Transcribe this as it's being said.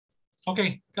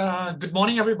Okay, good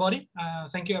morning, everybody.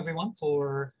 Thank you, everyone,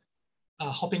 for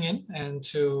hopping in and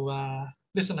to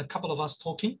listen to a couple of us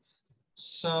talking.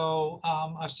 So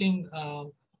I've seen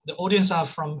the audience are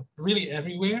from really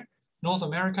everywhere, North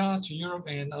America to Europe,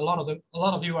 and a lot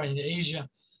of you are in Asia.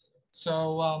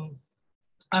 So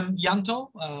I'm Yanto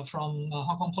from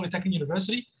Hong Kong Polytechnic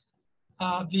University.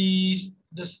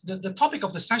 The topic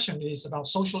of the session is about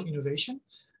social innovation,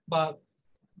 but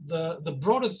the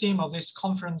broader theme of this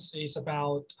conference is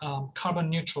about carbon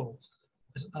neutral,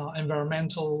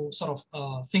 environmental sort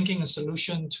of thinking and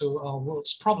solution to our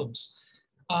world's problems.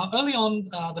 Early on,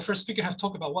 the first speaker have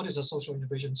talked about what is a social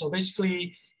innovation. So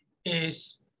basically,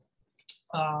 is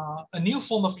a new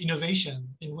form of innovation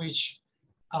in which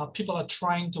people are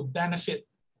trying to benefit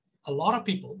a lot of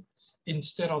people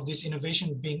instead of this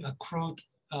innovation being accrued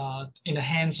in the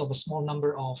hands of a small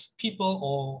number of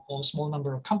people or small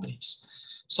number of companies.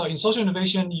 So in social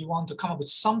innovation, you want to come up with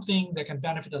something that can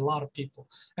benefit a lot of people.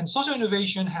 And social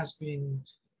innovation has been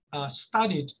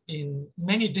studied in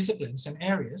many disciplines and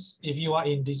areas. If you are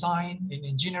in design, in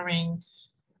engineering,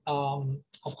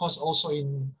 of course, also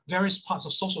in various parts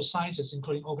of social sciences,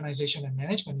 including organization and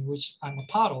management, which I'm a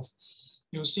part of,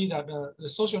 you'll see that the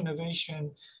social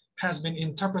innovation has been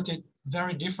interpreted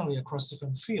very differently across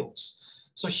different fields.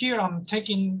 So here I'm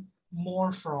taking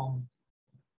more from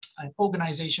an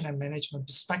organization and management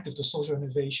perspective to social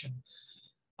innovation.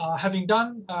 Having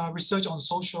done research on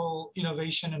social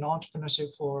innovation and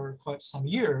entrepreneurship for quite some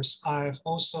years, I've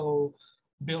also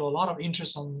built a lot of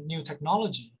interest on new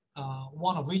technology,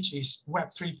 one of which is Web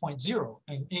 3.0,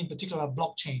 and in particular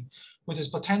blockchain, with its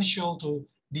potential to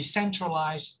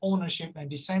decentralize ownership and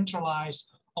decentralize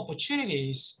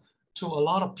opportunities to a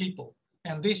lot of people.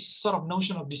 And this sort of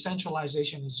notion of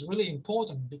decentralization is really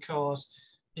important because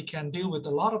it can deal with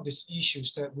a lot of these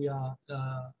issues that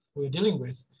we're dealing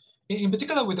with. In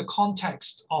particular, with the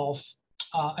context of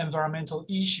environmental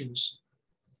issues,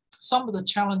 some of the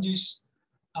challenges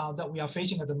that we are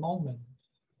facing at the moment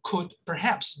could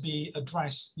perhaps be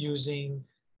addressed using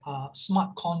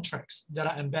smart contracts that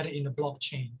are embedded in the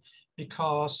blockchain.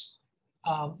 Because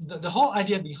the whole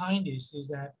idea behind this is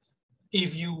that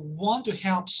if you want to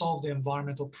help solve the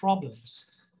environmental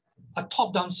problems, a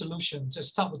top-down solution to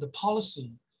start with the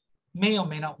policy may or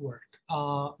may not work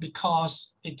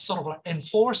because it sort of like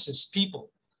enforces people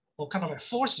or kind of like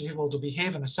forces people to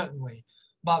behave in a certain way.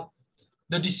 But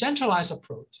the decentralized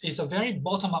approach is a very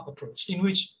bottom-up approach in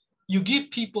which you give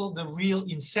people the real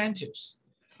incentives,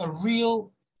 a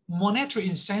real monetary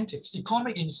incentives,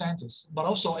 economic incentives, but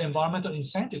also environmental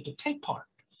incentive to take part.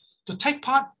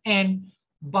 And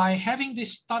by having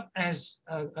this start as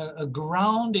a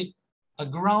ground-up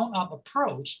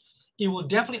approach, it will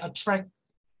definitely attract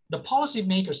the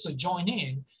policymakers to join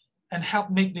in and help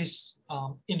make this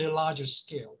in a larger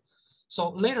scale. So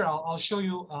later I'll show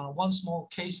you one small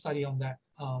case study on that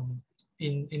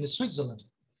in Switzerland.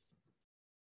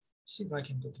 See if I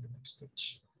can go to the next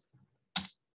stage.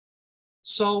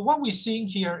 So what we're seeing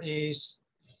here is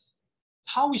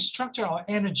how we structure our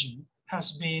energy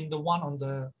has been the one on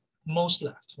the most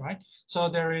left, right? So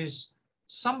there is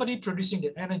somebody producing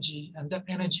the energy, and that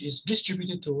energy is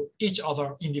distributed to each of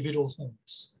our individual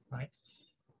homes, right?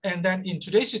 And then in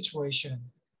today's situation,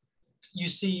 you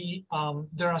see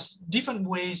there are different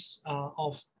ways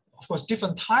of course,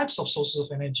 different types of sources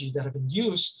of energy that have been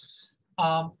used.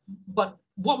 But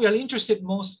what we are interested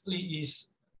mostly is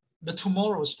the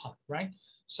tomorrow's part, right?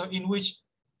 So in which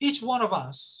each one of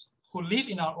us who live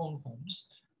in our own homes,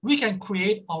 we can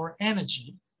create our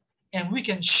energy and we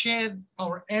can share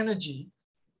our energy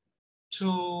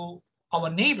to our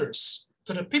neighbors,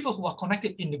 to the people who are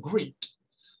connected in the grid.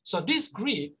 So this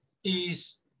grid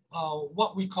is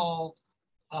what we call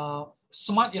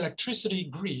smart electricity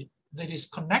grid that is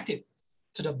connected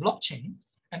to the blockchain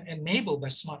and enabled by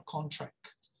smart contract.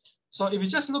 So if you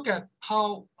just look at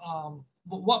how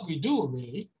what we do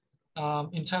really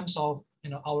in terms of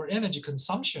our energy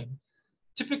consumption,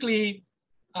 typically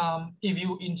if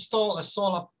you install a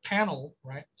solar panel,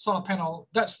 right? Solar panel,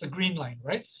 that's the green line,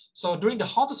 right? So during the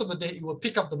hottest of the day, it will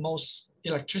pick up the most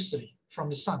electricity from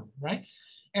the sun, right?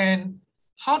 And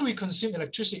how do we consume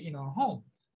electricity in our home?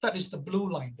 That is the blue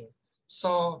line there.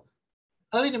 So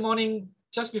early in the morning,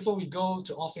 just before we go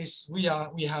to office, we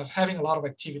have having a lot of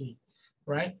activity,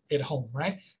 right, at home,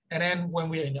 right? And then when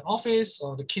we're in the office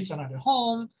or the kids are not at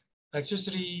home,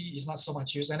 electricity is not so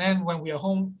much used. And then when we are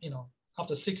home,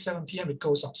 after 6, 7 p.m., it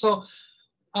goes up. So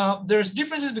there's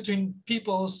differences between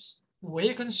people's way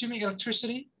of consuming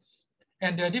electricity,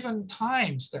 and there are different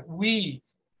times that we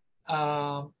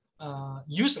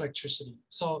use electricity.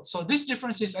 So these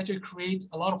differences actually create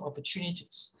a lot of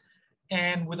opportunities.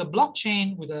 And with a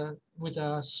blockchain, with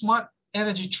a smart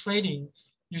energy trading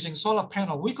using solar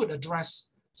panel, we could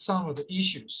address some of the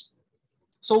issues.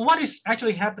 So what is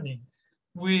actually happening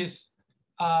with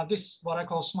this, what I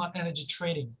call smart energy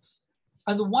trading?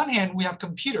 On the one hand, we have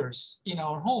computers in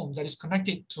our home that is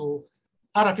connected to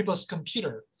other people's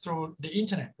computer through the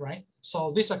internet, right?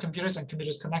 So these are computers and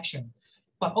computers connection.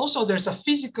 But also there's a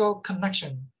physical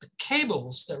connection, the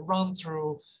cables that run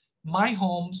through my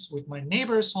homes with my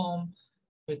neighbor's home,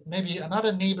 with maybe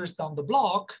another neighbors down the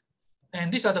block.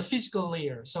 And these are the physical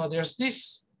layer. So there's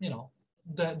this,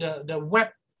 the web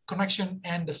connection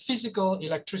and the physical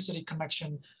electricity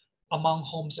connection among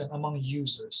homes and among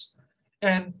users.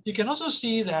 And you can also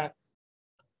see that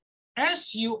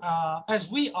as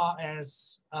we are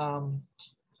as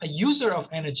a user of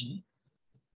energy,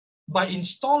 by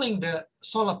installing the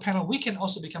solar panel, we can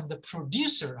also become the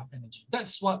producer of energy.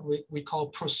 That's what we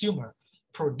call prosumer,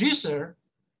 producer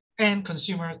and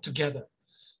consumer together.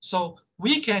 So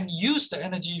we can use the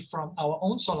energy from our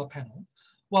own solar panel,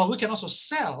 while we can also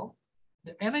sell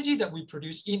the energy that we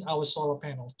produce in our solar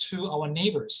panel to our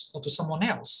neighbors or to someone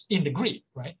else in the grid,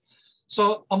 right?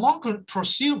 So among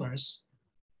prosumers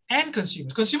and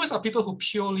consumers are people who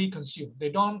purely consume. They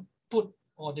don't put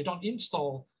or they don't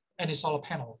install any solar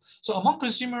panel. So among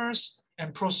consumers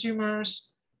and prosumers,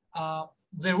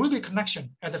 there will be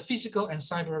connection at the physical and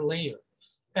cyber layer.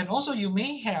 And also you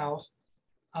may have,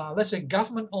 let's say,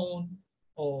 government-owned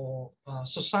or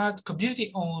society,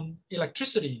 community-owned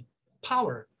electricity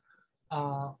power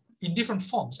in different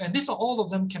forms. And these are all of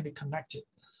them can be connected.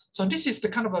 So this is the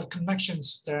kind of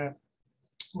connections that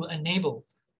will enable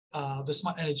the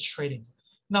smart energy trading.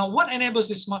 Now, what enables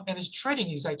the smart energy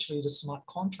trading is actually the smart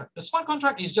contract. The smart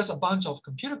contract is just a bunch of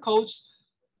computer codes,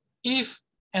 if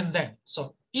and then.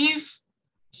 So if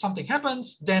something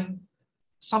happens, then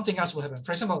something else will happen.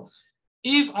 For example,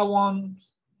 if I want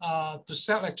to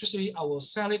sell electricity, I will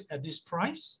sell it at this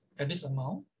price, at this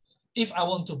amount. If I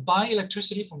want to buy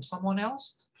electricity from someone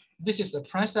else, this is the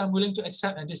price that I'm willing to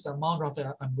accept, and this is the amount of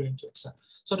that I'm willing to accept.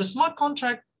 So the smart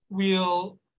contract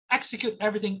will execute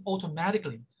everything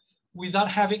automatically without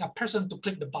having a person to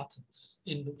click the buttons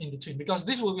in between, because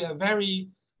this will be a very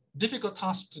difficult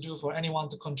task to do for anyone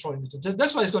to control in between.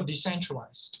 That's why it's called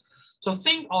decentralized. So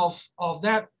think of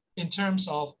that in terms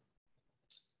of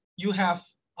you have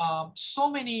so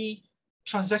many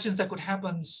transactions that could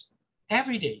happen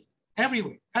every day, every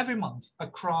week, every month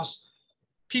across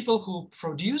people who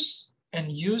produce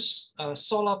and use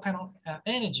solar panel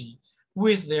energy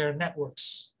with their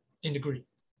networks in the grid.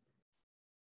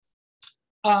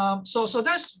 So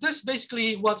that's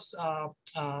basically what's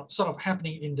sort of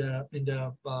happening in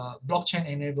the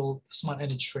blockchain-enabled smart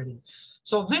energy trading.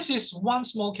 So this is one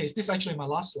small case. This is actually my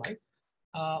last slide.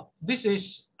 This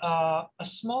is a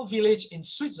small village in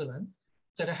Switzerland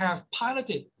that have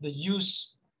piloted the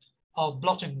use of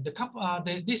blockchain.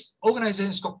 This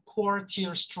organization is called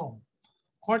Quartier Strom.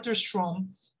 Quartier Strom,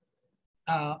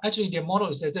 actually their model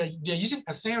is that they're using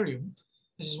Ethereum.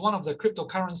 This is one of the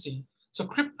cryptocurrency. So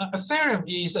Ethereum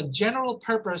is a general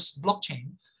purpose blockchain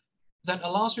that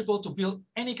allows people to build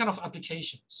any kind of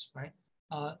applications, right?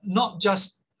 Not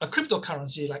just a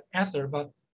cryptocurrency like Ether,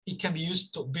 but it can be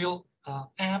used to build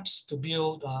apps, to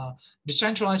build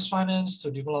decentralized finance,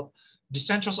 to develop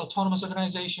decentralized autonomous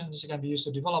organizations. It can be used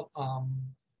to develop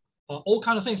all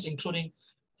kinds of things, including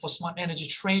for smart energy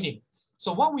trading.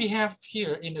 So what we have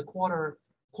here in the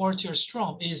Quartier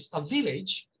Strom is a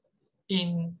village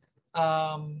in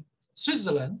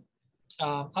Switzerland.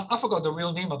 I forgot the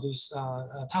real name of this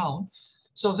town.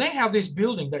 So they have this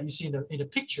building that you see in the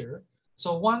picture.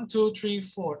 So 1, 2, 3,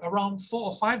 4, around 4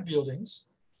 or 5 buildings.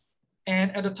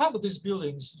 And at the top of these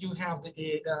buildings, you have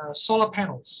the solar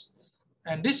panels.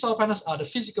 And these solar panels are the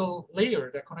physical layer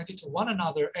that are connected to one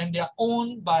another, and they are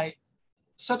owned by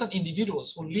certain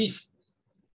individuals who live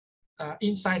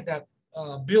inside that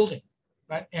building,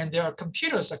 right? And their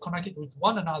computers are connected with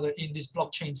one another in this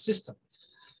blockchain system.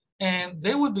 And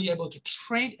they will be able to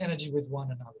trade energy with one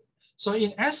another. So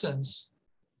in essence,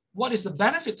 what is the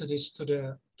benefit to this to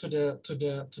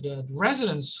the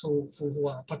residents who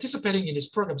are participating in this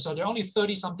program? So there are only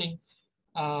 30-something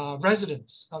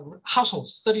residents,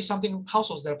 households, 30-something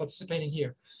households that are participating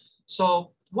here.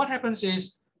 So what happens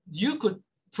is you could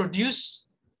produce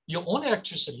your own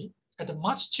electricity at a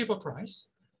much cheaper price,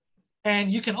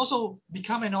 and you can also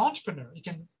become an entrepreneur. You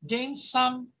can gain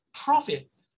some profit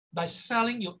by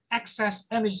selling your excess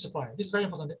energy supply. This is very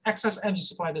important. The excess energy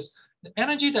supply is the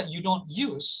energy that you don't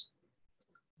use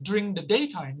during the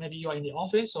daytime. Maybe you are in the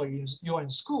office or you are in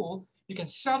school. You can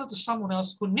sell it to someone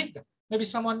else who needs them. Maybe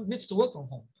someone needs to work from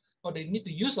home. or they need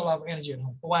to use a lot of energy at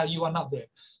home while you are not there.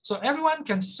 So everyone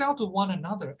can sell to one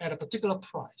another at a particular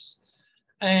price.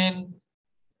 And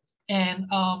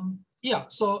yeah,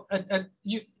 so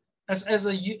you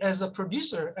as a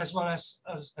producer as well as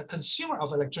a consumer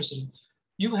of electricity,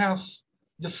 you have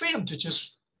the freedom to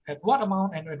choose at what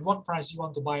amount and at what price you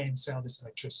want to buy and sell this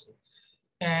electricity.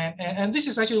 And this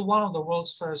is actually one of the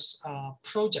world's first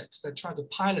projects that try to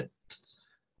pilot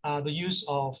the use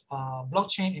of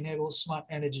blockchain-enabled smart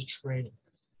energy trading.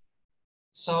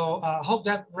 So I hope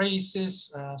that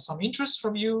raises some interest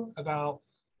from you about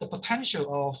the potential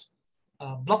of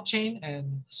blockchain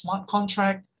and smart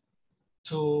contract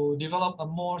to develop a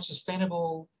more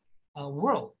sustainable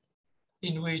world,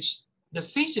 in which the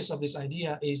thesis of this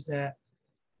idea is that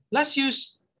let's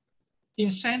use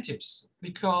incentives,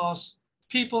 because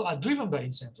people are driven by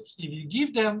incentives. If you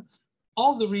give them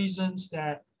all the reasons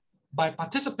that by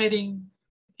participating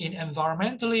in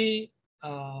environmentally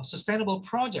sustainable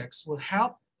projects will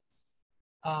help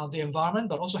the environment,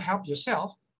 but also help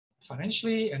yourself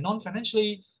financially and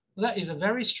non-financially, that is a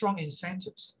very strong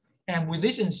incentives. And with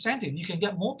this incentive, you can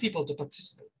get more people to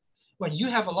participate. When you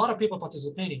have a lot of people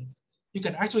participating, you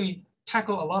can actually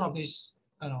tackle a lot of these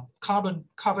carbon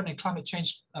and climate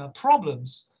change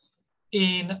problems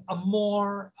in a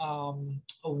more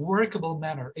a workable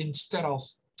manner, instead of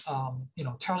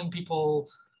telling people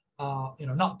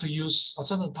not to use a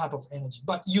certain type of energy.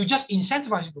 But you just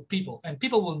incentivize people, and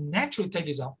people will naturally take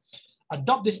this up,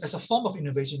 adopt this as a form of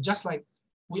innovation, just like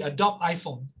we adopt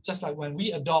iPhone, just like when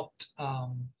we adopt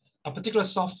a particular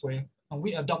software, and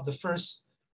we adopt the first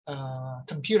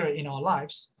computer in our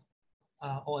lives,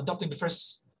 or adopting the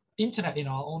first internet in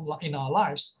our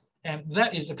lives. And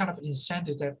that is the kind of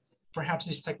incentive that perhaps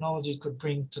this technology could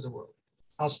bring to the world.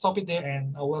 I'll stop it there,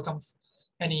 and I'll welcome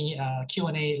any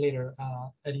Q&A later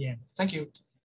at the end. Thank you.